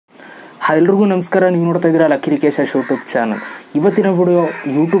ಎಲ್ರಿಗೂ ನಮಸ್ಕಾರ. ನೀವು ನೋಡ್ತಾ ಇದ್ದೀರಾ ಲಕ್ಕೇಶ್ ಯೂಟ್ಯೂಬ್ ಚಾನಲ್. ಇವತ್ತಿನ ವಿಡಿಯೋ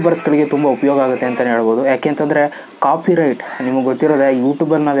ಯೂಟ್ಯೂಬರ್ಸ್ಗಳಿಗೆ ತುಂಬ ಉಪಯೋಗ ಆಗುತ್ತೆ ಅಂತಲೇ ಹೇಳ್ಬೋದು. ಯಾಕೆಂತಂದರೆ ಕಾಪಿರೈಟ್ ನಿಮಗೆ ಗೊತ್ತಿರೋದೆ,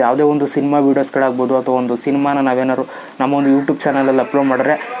 ಯೂಟ್ಯೂಬಲ್ಲಿ ನಾವು ಯಾವುದೇ ಒಂದು ಸಿನಿಮಾ ವೀಡಿಯೋಸ್ಗಳಾಗ್ಬೋದು ಅಥವಾ ಒಂದು ಸಿನಿಮಾನ ನಾವೇನಾದ್ರು ನಮ್ಮ ಒಂದು ಯೂಟ್ಯೂಬ್ ಚಾನಲಲ್ಲಿ ಅಪ್ಲೋಡ್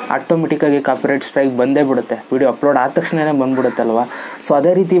ಮಾಡಿದ್ರೆ ಆಟೋಮೆಟಿಕ್ಕಾಗಿ ಕಾಪಿರೈಟ್ ಸ್ಟ್ರೈಕ್ ಬಂದೇ ಬಿಡುತ್ತೆ. ವಿಡಿಯೋ ಅಪ್ಲೋಡ್ ಆದ ತಕ್ಷಣವೇ ಬಂದುಬಿಡುತ್ತಲ್ವ. ಸೊ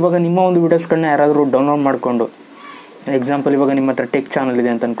ಅದೇ ರೀತಿ ಇವಾಗ ನಿಮ್ಮ ಒಂದು ವೀಡಿಯೋಸ್ಗಳನ್ನ ಯಾರಾದರೂ ಡೌನ್ಲೋಡ್ ಮಾಡಿಕೊಂಡು, ಎಕ್ಸಾಂಪಲ್ ಇವಾಗ ನಿಮ್ಮ ಹತ್ರ ಟೆಕ್ ಚಾನಲ್ ಇದೆ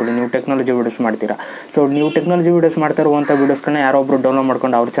ಅಂತ ಅಂದ್ಕೊಳ್ಳಿ, ನೀವು ಟೆಕ್ನಾಲಜಿ ವೀಡಿಯೋಸ್ ಮಾಡ್ತೀರಾ. ಸೊ ನೀವು ಟೆಕ್ನಾಲಜಿ ವೀಡಿಯೋಸ್ ಮಾಡ್ತಾ ಇರುವಂಥ ವೀಡಿಯೋಸ್ಗಳನ್ನ ಯಾರೊಬ್ಬರು ಡೌನ್ಲೋಡ್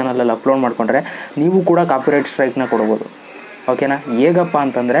ಮಾಡ್ಕೊಂಡು ಅವ್ರ ಚಾನಲಲ್ಲಿ ಅಪ್ಲೋಡ್ ಮಾಡಿಕೊಂಡ್ರೆ ನೀವು ಕೂಡ ಕಾಪಿರೈಟ್ ಸ್ಟ್ರೈಕ್ನ ಕೊಡ್ಬೋದು. ಓಕೆನಾ? ಹೇಗಪ್ಪ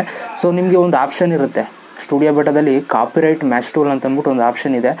ಅಂತಂದರೆ, ಸೊ ನಿಮಗೆ ಒಂದು ಆಪ್ಷನ್ ಇರುತ್ತೆ ಸ್ಟುಡಿಯೋ ಬೆಟದಲ್ಲಿ, ಕಾಪಿರೈಟ್ ಮ್ಯಾಚ್ ಟೂಲ್ ಅಂತ ಅಂದ್ಬಿಟ್ಟು ಒಂದು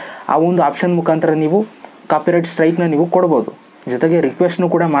ಆಪ್ಷನ್ ಇದೆ. ಆ ಒಂದು ಆಪ್ಷನ್ ಮುಖಾಂತರ ನೀವು ಕಾಪಿರೈಟ್ ಸ್ಟ್ರೈಕ್ನ ನೀವು ಕೊಡ್ಬೋದು. ಜೊತೆಗೆ ರಿಕ್ವೆಸ್ಟ್ನು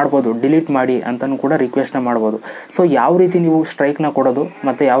ಕೂಡ ಮಾಡ್ಬೋದು, ಡಿಲೀಟ್ ಮಾಡಿ ಅಂತಲೂ ಕೂಡ ರಿಕ್ವೆಸ್ಟ್ನ ಮಾಡ್ಬೋದು. ಸೊ ಯಾವ ರೀತಿ ನೀವು ಸ್ಟ್ರೈಕ್ನ ಕೊಡೋದು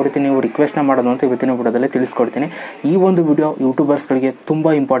ಮತ್ತು ಯಾವ ರೀತಿ ನೀವು ರಿಕ್ವೆಸ್ಟ್ನ ಮಾಡೋದು ಅಂತ ಇವತ್ತಿನ ವಿಡಿಯೋದಲ್ಲಿ ತಿಳಿಸ್ಕೊಡ್ತೀನಿ. ಈ ಒಂದು ವಿಡಿಯೋ ಯೂಟ್ಯೂಬರ್ಸ್ಗಳಿಗೆ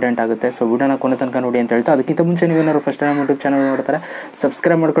ತುಂಬ ಇಂಪಾರ್ಟೆಂಟ್ ಆಗುತ್ತೆ. ಸೊ ವಿಡಿಯೋನ ಕೊನೆ ತನಕ ನೋಡಿ ಅಂತ ಹೇಳ್ತಾ, ಅದಕ್ಕಿಂತ ಮುಂಚೆ ನೀವೇನಾದ್ರು ಫಸ್ಟ್ ಟೈಮ್ ಯೂಟ್ಯೂಬ್ ಚಾನಲ್ ನೋಡ್ತಾರೆ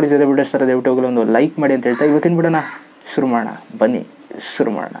ಸಬ್ಸ್ಕ್ರೈಬ್ ಮಾಡ್ಕೊಳ್ಳಿ, ಜೊತೆ ವಿಡಿಯೋಸ್ ಥರ ದಯವಿಟ್ಟು ಒಂದು ಲೈಕ್ ಮಾಡಿ ಅಂತ ಹೇಳ್ತಾ ಇವತ್ತಿನ ವಿಡಿಯೋನ ಶುರು ಮಾಡೋಣ. ಬನ್ನಿ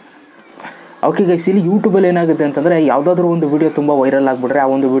ಶುರು ಮಾಡೋಣ. ಓಕೆ ಗೈಸ್, ಇಲ್ಲಿ ಯೂಟ್ಯೂಬಲ್ಲಿ ಏನಾಗುತ್ತೆ ಅಂತಂದರೆ, ಯಾವುದಾದ್ರೂ ಒಂದು ವೀಡಿಯೋ ತುಂಬ ವೈರಲ್ ಆಗಿಬಿಟ್ರೆ ಆ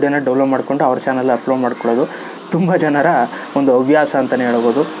ಒಂದು ವೀಡಿಯೋನ ಡೌನ್ಲೋಡ್ ಮಾಡಿಕೊಂಡು ಅವ್ರ ಚಾನಲ್ ಅಪ್ಲೋಡ್ ಮಾಡ್ಕೊಳ್ಳೋದು ತುಂಬ ಜನರ ಒಂದು ಹವ್ಯಾಸ ಅಂತಲೇ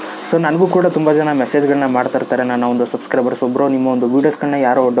ಹೇಳ್ಬೋದು. ಸೊ ನನಗೂ ಕೂಡ ತುಂಬ ಜನ ಮೆಸೇಜ್ಗಳನ್ನ ಮಾಡ್ತಾಯಿರ್ತಾರೆ, ನನ್ನ ಒಂದು ಸಬ್ಸ್ಕ್ರೈಬರ್ಸ್, ಒಬ್ಬರು ನಿಮ್ಮ ಒಂದು ವೀಡಿಯೋಸ್ಗಳನ್ನ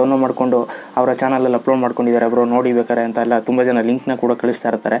ಯಾರೋ ಡೌನ್ಲೋಡ್ ಮಾಡಿಕೊಂಡು ಅವರ ಚಾನಲಲ್ಲಿ ಅಪ್ಲೋಡ್ ಮಾಡ್ಕೊಂಡಿದ್ದಾರೆ ಬ್ರೋ, ನೋಡಿ ಬೇಕಾರೆ ಅಂತ ಎಲ್ಲ ತುಂಬ ಜನ ಲಿಂಕ್ನ ಕೂಡ ಕಳಿಸ್ತಾ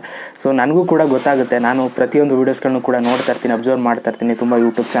ಇರ್ತಾರೆ. ಸೊ ನನಗೂ ಕೂಡ ಗೊತ್ತಾಗುತ್ತೆ, ನಾನು ಪ್ರತಿಯೊಂದು ವೀಡಿಯೋಸ್ಗಳನ್ನೂ ಕೂಡ ನೋಡ್ತಾ ಇರ್ತೀನಿ, ಅಬ್ಸರ್ವ್ ಮಾಡ್ತಾ ಇರ್ತೀನಿ ತುಂಬ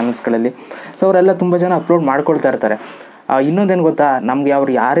ಯೂಟ್ಯೂಬ್ ಚಾನಲ್ಸ್ಗಳಲ್ಲಿ. ಸೊ ಅವರೆಲ್ಲ ತುಂಬ ಜನ ಅಪ್ಲೋಡ್ ಮಾಡ್ಕೊಳ್ತಾ ಇರ್ತಾರೆ. ಇನ್ನೊಂದೇನು ಗೊತ್ತಾ, ನಮಗೆ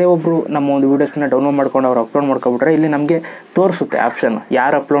ಅವ್ರು ಯಾರೇ ಒಬ್ಬರು ನಮ್ಮ ಒಂದು ವೀಡಿಯೋಸ್ನ ಡೌನ್ಲೋಡ್ ಮಾಡ್ಕೊಂಡು ಅವ್ರು ಅಪ್ಲೋಡ್ ಮಾಡ್ಕೊಬಿಟ್ರೆ ಇಲ್ಲಿ ನಮಗೆ ತೋರಿಸುತ್ತೆ ಆಪ್ಷನ್,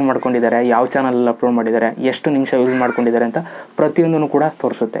 ಯಾರು ಅಪ್ಲೋಡ್ ಮಾಡ್ಕೊಂಡಿದ್ದಾರೆ, ಯಾವ ಚಾನಲಲ್ಲಿ ಅಪ್ಲೋಡ್ ಮಾಡಿದ್ದಾರೆ, ಎಷ್ಟು ನಿಮಿಷ ಯೂಸ್ ಮಾಡ್ಕೊಂಡಿದ್ದಾರೆ ಅಂತ ಪ್ರತಿಯೊಂದನ್ನು ಕೂಡ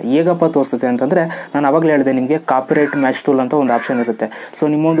ತೋರಿಸುತ್ತೆ. ಹೇಗಪ್ಪ ತೋರಿಸುತ್ತೆ ಅಂತಂದರೆ, ನಾನು ಆವಾಗಲೇ ಹೇಳಿದೆ ನಿಮಗೆ, ಕಾಪಿರೈಟ್ ಮ್ಯಾಚ್ ಟೂಲ್ ಅಂತ ಒಂದು ಆಪ್ಷನ್ ಇರುತ್ತೆ. ಸೊ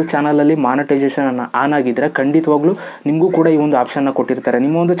ನಿಮ್ಮೊಂದು ಚಾನಲಲ್ಲಿ ಮಾನಿಟೈಸೇಷನ್ ಆನ್ ಆಗಿದ್ದರೆ ಖಂಡಿತವಾಗ್ಲೂ ನಿಮಗೂ ಕೂಡ ಈ ಒಂದು ಆಪ್ಷನ್ನ ಕೊಟ್ಟಿರ್ತಾರೆ.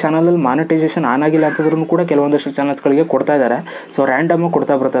 ನಿಮ್ಮ ಒಂದು ಚಾನಲಲ್ಲಿ ಮಾನಿಟೈಸೇಷನ್ ಆನ್ ಆಗಿಲ್ಲ ಅಂತಂದ್ರೂ ಕೂಡ ಕೆಲವೊಂದಷ್ಟು ಚಾನಲ್ಸ್ಗಳಿಗೆ ಕೊಡ್ತಾ ಇದ್ದಾರೆ. ಸೊ ರ್ಯಾಂಡಮಾಗಿ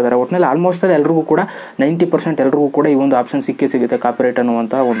ಕೊಡ್ತಾ ಬರ್ತಾ ಇದ್ದಾರೆ. ಒಟ್ಟಿನಲ್ಲಿ ಆಲ್ಮೋಸ್ಟ್ ಎಲ್ರಿಗೂ ಕೂಡ 90% ಎಲ್ರಿಗೂ ಕೂಡ ಈ ಒಂದು ಆಪ್ಷನ್ ಸಿಗುತ್ತೆ. ಕಾಪಿರೈಟ್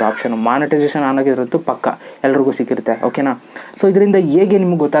ಅನ್ನುವಂಥ ಒಂದು ಆಪ್ಷನ್ ಮಾನಿಟೈಸೇಷನ್ ಆನ್ ಆಗಿರೋದು ಪಕ್ಕ ಎಲ್ರಿಗೂ ಸಿಕ್ಕಿರುತ್ತೆ. ಓಕೆನಾ? ಸೊ ಇದರಿಂದ ಹೇಗೆ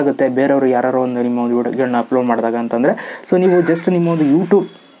ನಿಮ್ಗೆ ಗೊತ್ತಾಗುತ್ತೆ ಬೇರೆಯವರು ಯಾರು ಒಂದು ನಿಮ್ಮ ಒಂದು ವಿಡಿಯೋಗಳನ್ನ ಅಪ್ಲೋಡ್ ಮಾಡಿದಾಗ ಅಂತಂದರೆ, ಸೊ ನೀವು ಜಸ್ಟ್ ನಿಮ್ಮ ಒಂದು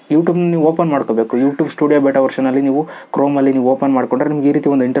ಯೂಟ್ಯೂಬ್ನ ನೀವು ಓಪನ್ ಮಾಡ್ಕೋಬೇಕು. ಯೂಟ್ಯೂಬ್ ಸ್ಟುಡಿಯೋ ಬೆಟಾ ವರ್ಷನಲ್ಲಿ ನೀವು ಕ್ರೋಮಲ್ಲಿ ನೀವು ಓಪನ್ ಮಾಡಿಕೊಂಡ್ರೆ ನಿಮ್ಗೆ ಈ ರೀತಿ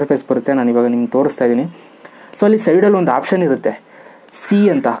ಒಂದು ಇಂಟರ್ಫೇಸ್ ಬರುತ್ತೆ. ನಾನು ಇವಾಗ ನಿಮ್ಗೆ ತೋರಿಸ್ತಾ ಇದ್ದೀನಿ. ಸೊ ಅಲ್ಲಿ ಸೈಡಲ್ಲಿ ಒಂದು ಆಪ್ಷನ್ ಇರುತ್ತೆ, ಸಿ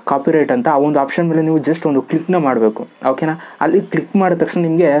ಅಂತ, ಕಾಪಿರೈಟ್ ಅಂತ. ಆ ಒಂದು ಆಪ್ಷನ್ ಮೇಲೆ ನೀವು ಜಸ್ಟ್ ಒಂದು ಕ್ಲಿಕ್ನ ಮಾಡಬೇಕು. ಓಕೆನಾ? ಅಲ್ಲಿ ಕ್ಲಿಕ್ ಮಾಡಿದ ತಕ್ಷಣ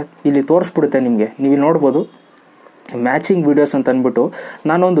ನಿಮಗೆ ಇಲ್ಲಿ ತೋರಿಸ್ಬಿಡುತ್ತೆ. ನೀವು ನೋಡ್ಬೋದು ಮ್ಯಾಚಿಂಗ್ ವೀಡಿಯೋಸ್ ಅಂತ ಅಂದ್ಬಿಟ್ಟು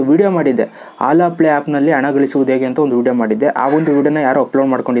ನಾನೊಂದು ವೀಡಿಯೋ ಮಾಡಿದ್ದೆ, ಆಲಾ ಪ್ಲೇ ಆ್ಯಪ್ನಲ್ಲಿ ಹಣ ಗಳಿಸುವುದು ಹೇಗೆ ಅಂತ ಒಂದು ವೀಡಿಯೋ ಮಾಡಿದ್ದೆ. ಆ ಒಂದು ವೀಡಿಯೋನ ಯಾರೋ ಅಪ್ಲೋಡ್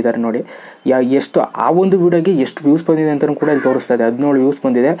ಮಾಡ್ಕೊಂಡಿದ್ದಾರೆ ನೋಡಿ. ಎಷ್ಟು ಆ ಒಂದು ವೀಡಿಯೋಗೆ ಎಷ್ಟು ವ್ಯೂಸ್ ಬಂದಿದೆ ಅಂತಲೂ ಕೂಡ ಇಲ್ಲಿ ತೋರಿಸ್ತಾ ಇದೆ. 17 ವ್ಯೂಸ್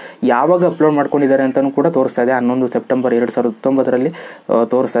ಬಂದಿದೆ. ಯಾವಾಗ ಅಪ್ಲೋಡ್ ಮಾಡ್ಕೊಂಡಿದ್ದಾರೆ ಅಂತಲೂ ಕೂಡ ತೋರಿಸ್ತಾ ಇದೆ. 11 ಸೆಪ್ಟೆಂಬರ್ 2019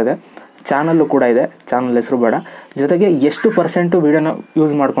 ತೋರಿಸ್ತಾ ಇದೆ. ಚಾನಲ್ಲು ಕೂಡ ಇದೆ, ಚಾನಲ್ ಹೆಸರು ಬೇಡ. ಜೊತೆಗೆ ಎಷ್ಟು % ವೀಡಿಯೋನ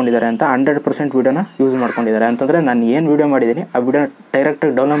ಯೂಸ್ ಮಾಡ್ಕೊಂಡಿದ್ದಾರೆ ಅಂತ, 100% ವೀಡಿಯೋನ ಯೂಸ್ ಮಾಡ್ಕೊಂಡಿದ್ದಾರೆ. ಅಂತಂದರೆ ನಾನು ಏನು ವೀಡಿಯೋ ಮಾಡಿದ್ದೀನಿ ಆ ವೀಡಿಯೋನ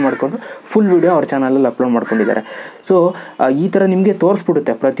ಡೈರೆಕ್ಟಾಗಿ ಡೌನ್ಲೋಡ್ ಮಾಡಿಕೊಂಡು ಫುಲ್ ವೀಡಿಯೋ ಅವ್ರ ಚಾನಲಲ್ಲಿ ಅಪ್ಲೋಡ್ ಮಾಡ್ಕೊಂಡಿದ್ದಾರೆ. ಸೊ ಈ ಥರ ನಿಮಗೆ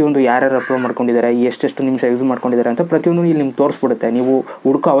ತೋರಿಸ್ಬಿಡುತ್ತೆ ಪ್ರತಿಯೊಂದು ಯಾರ್ಯಾರು ಅಪ್ಲೋಡ್ ಮಾಡ್ಕೊಂಡಿದ್ದಾರೆ, ಎಷ್ಟೆಷ್ಟು ನಿಮಿಷ ಯೂಸ್ ಮಾಡ್ಕೊಂಡಿದ್ದಾರೆ ಅಂತ ಪ್ರತಿಯೊಂದು ಇಲ್ಲಿ ನಿಮ್ಗೆ ತೋರಿಸ್ಬಿಡುತ್ತೆ. ನೀವು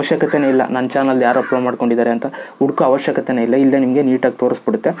ಹುಡುಕೋ ಅವಶ್ಯಕತೆನೇ ಇಲ್ಲ, ನನ್ನ ಚಾನಲ್ ಯಾರು ಅಪ್ಲೋಡ್ ಮಾಡ್ಕೊಂಡಿದ್ದಾರೆ ಅಂತ ಹುಡುಕೋ ಅವಶ್ಯಕತೆನೇ ಇಲ್ಲ. ಇಲ್ಲೇ ನಿಮಗೆ ನೀಟಾಗಿ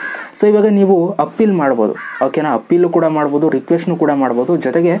ತೋರಿಸ್ಬಿಡುತ್ತೆ. ಸೊ ಇವಾಗ ನೀವು ಅಪ್ಪೀಲ್ ಮಾಡ್ಬೋದು. ಓಕೆನಾ? ಅಪ್ಪೀಲು ಕೂಡ ಮಾಡ್ಬೋದು, ರಿಕ್ವೆಸ್ಟ್ನು ಕೂಡ ಮಾಡ್ಬೋದು.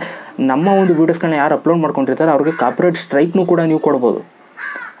 ಜೊತೆಗೆ ನಮ್ಮ ಒಂದು ವೀಡಿಯೋಸ್ಗಳನ್ನ ಯಾರು ಅಪ್ಲೋಡ್ ಮಾಡ್ಕೊಂಡಿರ್ತಾರೆ ಅವ್ರಿಗೆ ಕಾಪಿರೈಟ್ ಸ್ಟ್ರೈಕ್ನು ಕೂಡ ನೀವು ಕೊಡ್ಬೋದು.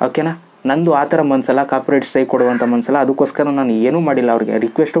 ಓಕೆನಾ? ನಂದು ಆ ಥರ ಮನಸ್ಸಲ್ಲ, ಕಾಪಿರೈಟ್ ಸ್ಟ್ರೈಕ್ ಕೊಡುವಂಥ ಮನಸ್ಸಲ್ಲ. ಅದಕ್ಕೋಸ್ಕರ ನಾನು ಏನೂ ಮಾಡಿಲ್ಲ, ಅವ್ರಿಗೆ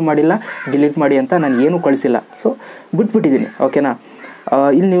ರಿಕ್ವೆಸ್ಟು ಮಾಡಿಲ್ಲ, ಡಿಲೀಟ್ ಮಾಡಿ ಅಂತ ನಾನು ಏನೂ ಕಳಿಸಿಲ್ಲ. ಸೊ ಬಿಟ್ಬಿಟ್ಟಿದ್ದೀನಿ. ಓಕೆನಾ?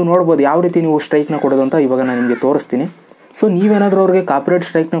 ಇಲ್ಲಿ ನೀವು ನೋಡ್ಬೋದು ಯಾವ ರೀತಿ ನೀವು ಸ್ಟ್ರೈಕ್ನ ಕೊಡೋದು ಅಂತ ಇವಾಗ ನಾನು ನಿಮಗೆ ತೋರಿಸ್ತೀನಿ. ಸೊ ನೀವೇನಾದರೂ ಅವ್ರಿಗೆ ಕಾಪಿರೈಟ್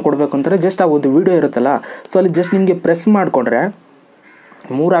ಸ್ಟ್ರೈಕ್ನ ಕೊಡಬೇಕು ಅಂತಾರೆ, ಜಸ್ಟ್ ಆ ಒಂದು ವೀಡಿಯೋ ಇರುತ್ತಲ್ಲ, ಸೊ ಅಲ್ಲಿ ಜಸ್ಟ್ ನಿಮಗೆ ಪ್ರೆಸ್ ಮಾಡಿಕೊಂಡ್ರೆ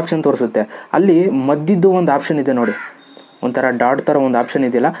 3 ಆಪ್ಷನ್ ತೋರಿಸುತ್ತೆ. ಅಲ್ಲಿ ಮಧ್ಯದ್ದು ಒಂದು ಆಪ್ಷನ್ ಇದೆ ನೋಡಿ, ಒಂಥರ ಡಾಟ್ ಥರ ಒಂದು ಆಪ್ಷನ್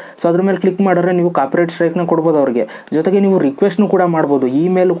ಇದೆಯಲ್ಲ, ಸೊ ಅದ್ರ ಮೇಲೆ ಕ್ಲಿಕ್ ಮಾಡಿದ್ರೆ ನೀವು ಕಾಪಿರೈಟ್ ಸ್ಟ್ರೈಕ್ನ ಕೊಡ್ಬೋದು ಅವ್ರಿಗೆ. ಜೊತೆಗೆ ನೀವು ರಿಕ್ವೆಸ್ಟ್ನು ಕೂಡ ಮಾಡ್ಬೋದು.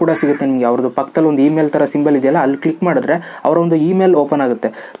 ಇಮೇಲು ಕೂಡ ಸಿಗುತ್ತೆ ನಿಮಗೆ. ಅವ್ರದ್ದು ಪಕ್ಕದಲ್ಲಿ ಒಂದು ಇಮೇಲ್ ಥರ ಸಿಂಬಲ್ ಇದೆಯಲ್ಲ, ಅಲ್ಲಿ ಕ್ಲಿಕ್ ಮಾಡಿದ್ರೆ ಅವರ ಒಂದು ಇಮೇಲ್ ಓಪನ್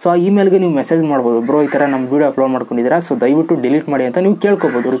ಆಗುತ್ತೆ. ಸೊ ಆ ಇಮೇಲ್ಗೆ ನೀವು ಮೆಸೇಜ್ ಮಾಡ್ಬೋದು, ಬ್ರೋ ಈ ಥರ ನಮ್ಮ ವೀಡಿಯೋ ಅಪ್ಲೋಡ್ ಮಾಡ್ಕೊಂಡಿದ್ದೀರಾ, ಸೊ ದಯವಿಟ್ಟು ಡಿಲೀಟ್ ಮಾಡಿ ಅಂತ ನೀವು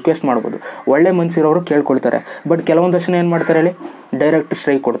ಕೇಳ್ಕೊಬೋದು, ರಿಕ್ವೆಸ್ಟ್ ಮಾಡ್ಬೋದು. ಒಳ್ಳೆ ಮನಸ್ಸಿರೋರು ಕೇಳ್ಕೊಳ್ತಾರೆ. ಬಟ್ ಕೆಲವೊಂದಷ್ಟು ಜನ ಏನು ಮಾಡ್ತಾರೆ ಹೇಳಿ, ಡೈರೆಕ್ಟ್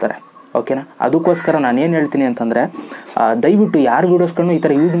ಸ್ಟ್ರೈಕ್ ಕೊಡ್ತಾರೆ. ಓಕೆನಾ? ಅದಕ್ಕೋಸ್ಕರ ನಾನು ಏನು ಹೇಳ್ತೀನಿ ಅಂತಂದರೆ, ದಯವಿಟ್ಟು ಯಾರು ವೀಡಿಯೋಸ್ಗಳನ್ನು ಈ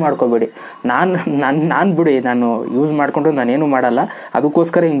ಥರ ಯೂಸ್ ಮಾಡ್ಕೋಬೇಡಿ. ನಾನು ಬಿಡಿ, ನಾನು ಯೂಸ್ ಮಾಡಿಕೊಂಡ್ರು ನಾನೇನು ಮಾಡಲ್ಲ.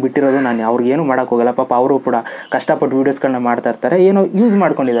 ಅದಕ್ಕೋಸ್ಕರ ಹಿಂಗೆ ಬಿಟ್ಟಿರೋದು. ನಾನು ಅವ್ರಿಗೇನು ಮಾಡೋಕ್ಕೋಗಲ್ಲ. ಪಾಪ ಅವರು ಕೂಡ ಕಷ್ಟಪಟ್ಟು ವೀಡಿಯೋಸ್ಗಳನ್ನ ಮಾಡ್ತಾ ಇರ್ತಾರೆ. ಏನೋ ಯೂಸ್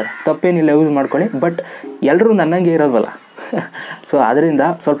ಮಾಡ್ಕೊಂಡಿದ್ದಾರೆ, ತಪ್ಪೇನಿಲ್ಲ, ಯೂಸ್ ಮಾಡ್ಕೊಳ್ಳಿ. ಬಟ್ ಎಲ್ಲರೂ ನನ್ನಂಗೆ ಇರೋಲ್ವಲ್ಲ. ಸೊ ಅದರಿಂದ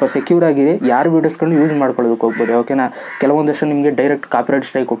ಸ್ವಲ್ಪ ಸೆಕ್ಯೂರ್ ಆಗಿರಿ. ಯಾರು ವೀಡಿಯೋಸ್ಗಳನ್ನ ಯೂಸ್ ಮಾಡ್ಕೊಳ್ಳೋದಕ್ಕೆ ಹೋಗ್ಬೋದು. ಓಕೆನಾ? ಕೆಲವೊಂದಷ್ಟು ನಿಮಗೆ ಡೈರೆಕ್ಟ್ ಕಾಪಿರೈಟ್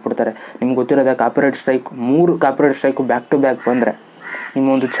ಸ್ಟ್ರೈಕ್ ಕೊಟ್ಬಿಡ್ತಾರೆ. ನಿಮ್ಗೆ ಗೊತ್ತಿರೋದೇ copyright strike, 3 copyright strike back to back ಬಂದರೆ ನಿಮ್ಮ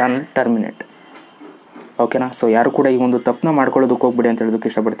ಒಂದು ಚಾನಲ್ ಟರ್ಮಿನೇಟ್. ಓಕೆನಾ. ಸೊ ಯಾರು ಕೂಡ ಈ ಒಂದು ತಪ್ಪನ್ನ ಮಾಡ್ಕೊಳ್ಳೋದಕ್ಕೆ ಹೋಗ್ಬಿಡಿ ಅಂತ ಹೇಳೋದಕ್ಕೆ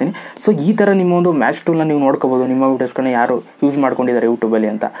ಇಷ್ಟಪಡ್ತೀನಿ. ಸೊ ಈ ಥರ ನಿಮ್ಮ ಒಂದು ಮ್ಯಾಚ್ ಟೂಲ್ನ ನೀವು ನೋಡ್ಕೋಬೋದು, ನಿಮ್ಮ ವೀಡಿಯೋಸ್ಗಳನ್ನ ಯಾರು ಯೂಸ್ ಮಾಡ್ಕೊಂಡಿದ್ದಾರೆ ಯೂಟ್ಯೂಬಲ್ಲಿ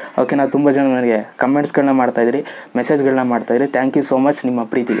ಅಂತ. ಓಕೆನಾ. ತುಂಬ ಜನ ನನಗೆ ಕಮೆಂಟ್ಸ್ಗಳನ್ನ ಮಾಡ್ತಾಯಿದ್ರಿ, ಮೆಸೇಜ್ಗಳನ್ನ ಮಾಡ್ತಾಯಿದ್ರಿ. ಥ್ಯಾಂಕ್ ಯು ಸೋ ಮಚ್ ನಿಮ್ಮ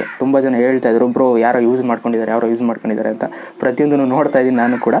ಪ್ರೀತಿಗೆ. ತುಂಬ ಜನ ಹೇಳ್ತಾಯಿದ್ರು ಬ್ರೋ ಯಾರೋ ಯೂಸ್ ಮಾಡ್ಕೊಂಡಿದ್ದಾರೆ ಅಂತ. ಪ್ರತಿಯೊಂದನ್ನು ನೋಡ್ತಾ ಇದ್ದೀನಿ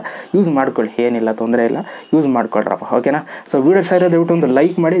ನಾನು ಕೂಡ. ಯೂಸ್ ಮಾಡ್ಕೊಳ್ಳಿ, ಏನಿಲ್ಲ, ತೊಂದರೆ ಇಲ್ಲ, ಯೂಸ್ ಮಾಡ್ಕೊಳ್ರಪ್ಪ. ಓಕೆನಾ. ಸೊ ವೀಡಿಯೋ ಇಷ್ಟ ಇರೋದು ದಯವಿಟ್ಟು ಒಂದು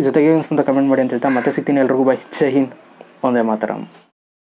ಲೈಕ್ ಮಾಡಿ, ಜೊತೆಗೆ ಅಂತ ಕಮೆಂಟ್ ಮಾಡಿ ಅಂತ ಹೇಳ್ತಾ ಮತ್ತೆ ಸಿಗ್ತೀನಿ. ಎಲ್ರಿಗೂ ಬೈ. ಜೈ ಹಿಂದ್, ಒಂದೇ ಮಾತರಂ.